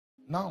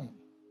Now,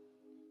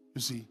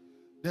 you see,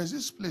 there's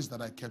this place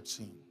that I kept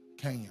seeing,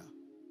 Kenya.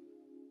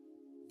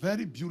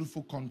 Very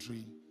beautiful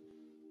country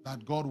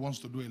that God wants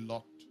to do a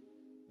lot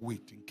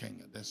with in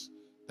Kenya. There's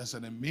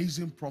an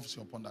amazing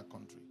prophecy upon that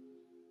country.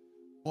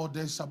 But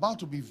there's about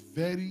to be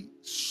very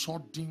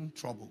sudden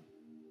trouble.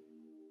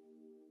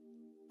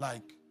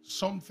 Like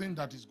something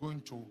that is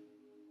going to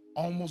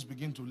almost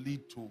begin to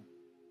lead to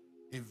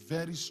a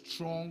very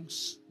strong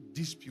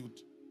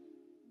dispute.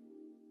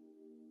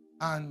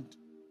 And,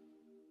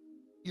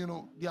 you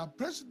know, their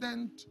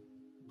president,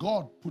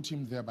 God put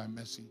him there by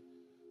mercy.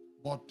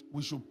 But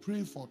we should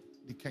pray for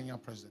the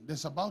Kenyan president.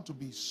 There's about to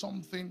be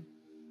something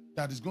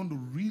that is going to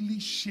really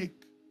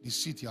shake the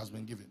seat he has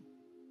been given.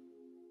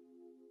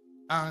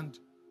 And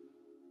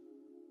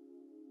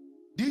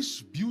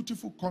this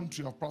beautiful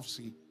country of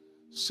prophecy,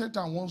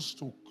 Satan wants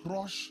to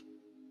crush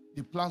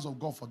the plans of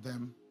God for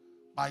them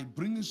by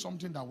bringing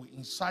something that will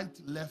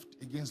incite left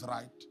against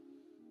right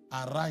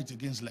and right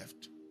against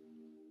left.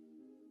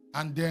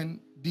 And then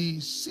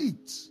the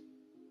seat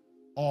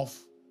of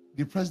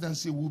the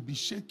presidency will be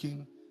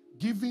shaken,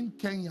 giving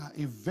Kenya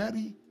a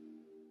very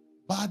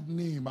bad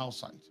name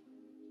outside.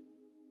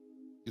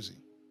 You see.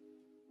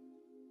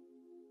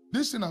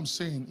 This thing I'm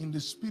saying in the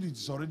spirit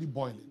is already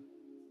boiling.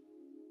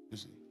 You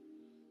see.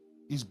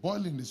 It's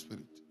boiling in the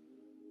spirit.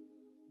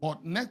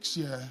 But next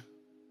year,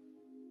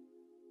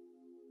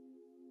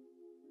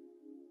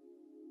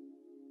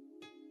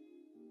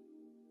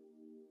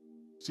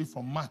 see,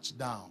 from March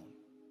down,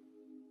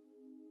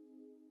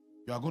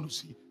 you are going to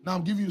see. Now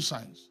I'm giving you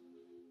signs.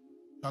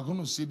 You are going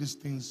to see these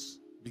things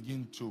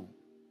begin to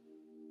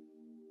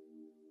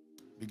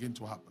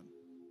happen.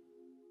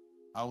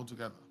 All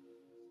together.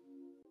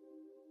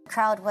 The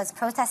crowd was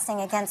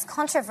protesting against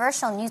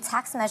controversial new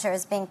tax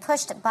measures being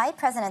pushed by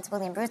President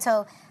William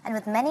Ruto and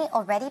with many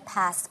already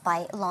passed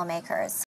by lawmakers.